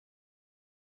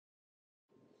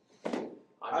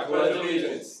I pledge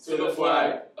allegiance to the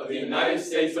flag of the United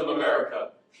States of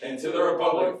America and to the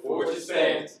republic for which it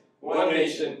stands, one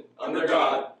nation, under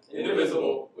God,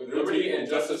 indivisible, with liberty and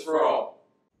justice for all.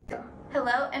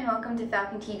 Hello and welcome to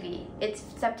Falcon TV. It's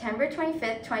September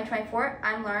 25th, 2024.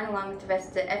 I'm Lauren along with the rest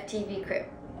of the FTV crew.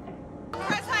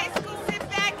 Oakcrest High School, sit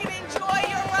back and enjoy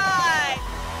your ride.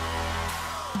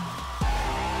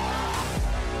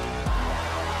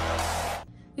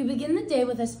 We begin the day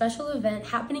with a special event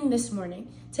happening this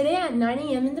morning. Today at 9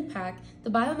 a.m. in the PAC, the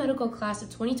biomedical class of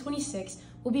 2026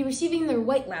 will be receiving their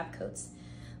white lab coats.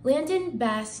 Landon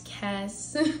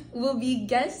Vasquez will be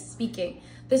guest speaking.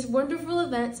 This wonderful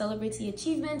event celebrates the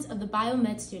achievements of the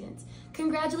biomed students.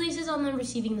 Congratulations on them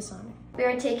receiving this honor. We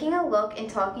are taking a look and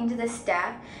talking to the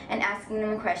staff and asking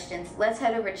them questions. Let's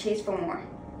head over to Chase for more.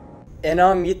 In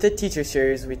our Meet the Teacher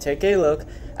series, we take a look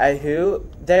at who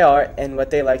they are and what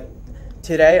they like.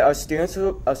 Today, our student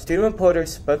reporter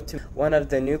spoke to one of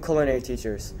the new culinary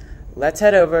teachers. Let's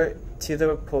head over to the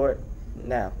report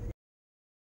now.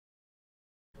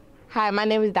 Hi, my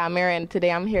name is Damira, and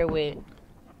today I'm here with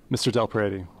Mr. Del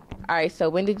Preti. All right, so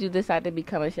when did you decide to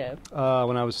become a chef?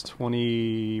 When I was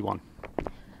 21.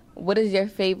 What is your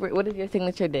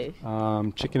signature dish?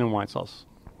 Chicken and wine sauce.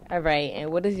 All right,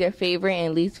 and what is your favorite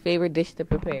and least favorite dish to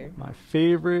prepare? My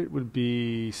favorite would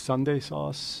be Sunday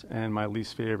sauce, and my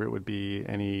least favorite would be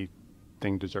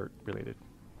anything dessert related.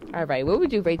 All right, what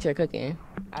would you rate your cooking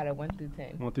out of 1 through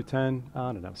 10? 1 through 10? I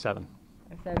don't know, 7.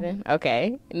 A 7?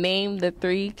 Okay. Name the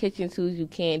 3 kitchen tools you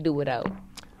can't do without.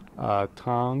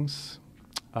 Tongs,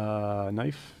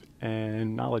 knife,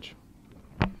 and knowledge.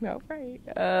 All right.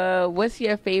 What's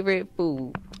your favorite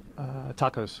food?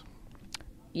 Tacos.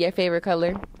 Your favorite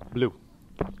color? Blue.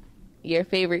 Your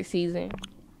favorite season?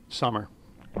 Summer.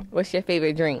 What's your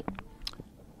favorite drink?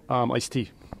 Iced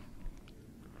tea.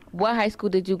 What high school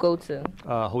did you go to?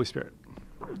 Holy Spirit.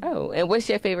 Oh, and what's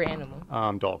your favorite animal?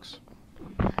 Dogs.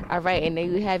 All right, and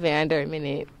then you have it under a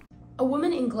minute. A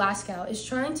woman in Glasgow is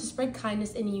trying to spread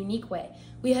kindness in a unique way.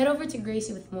 We head over to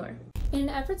Gracie with more. In an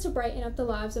effort to brighten up the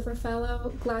lives of her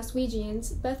fellow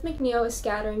Glaswegians, Beth McNeil is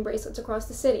scattering bracelets across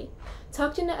the city,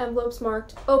 tucked into envelopes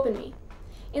marked, "Open Me."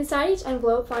 Inside each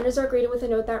envelope, finders are greeted with a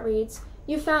note that reads,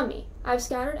 "You found me. I've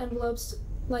scattered envelopes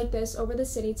like this over the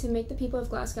city to make the people of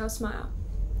Glasgow smile."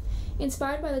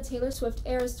 Inspired by the Taylor Swift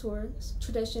Eras Tour's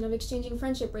tradition of exchanging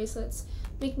friendship bracelets,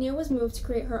 McNeil was moved to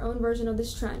create her own version of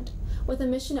this trend, with a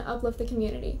mission to uplift the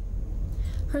community.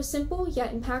 Her simple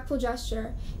yet impactful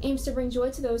gesture aims to bring joy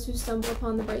to those who stumble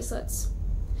upon the bracelets,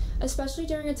 especially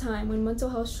during a time when mental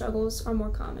health struggles are more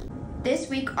common. This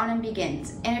week, autumn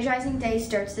begins. Energizing Day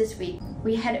starts this week.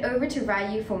 We head over to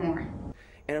Ryu for more.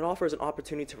 And it offers an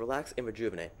opportunity to relax and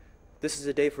rejuvenate. This is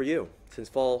a day for you. Since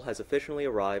fall has officially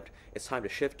arrived, it's time to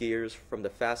shift gears from the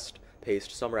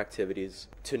fast-paced summer activities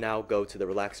to now go to the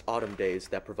relaxed autumn days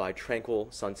that provide tranquil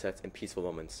sunsets and peaceful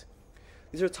moments.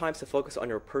 These are times to focus on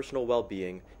your personal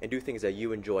well-being and do things that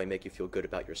you enjoy and make you feel good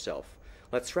about yourself.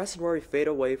 Let stress and worry fade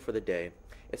away for the day.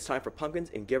 It's time for pumpkins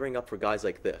and gearing up for guys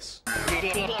like this.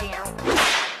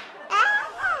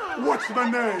 What's my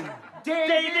name?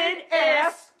 David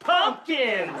S.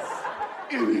 Pumpkins!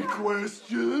 Any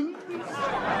questions?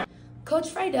 Coach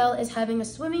Friedel is having a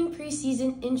swimming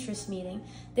preseason interest meeting.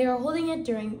 They are holding it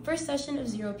during first session of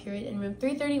zero period in room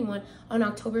 331 on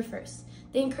October 1st.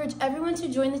 They encourage everyone to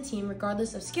join the team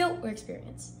regardless of skill or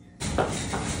experience.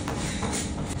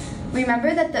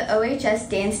 Remember that the OHS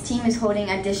dance team is holding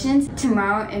auditions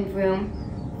tomorrow in room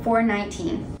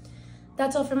 419.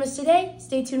 That's all from us today.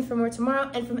 Stay tuned for more tomorrow.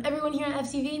 And from everyone here at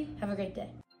FTV, have a great day.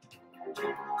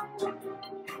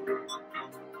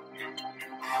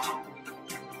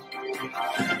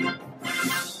 Thank you.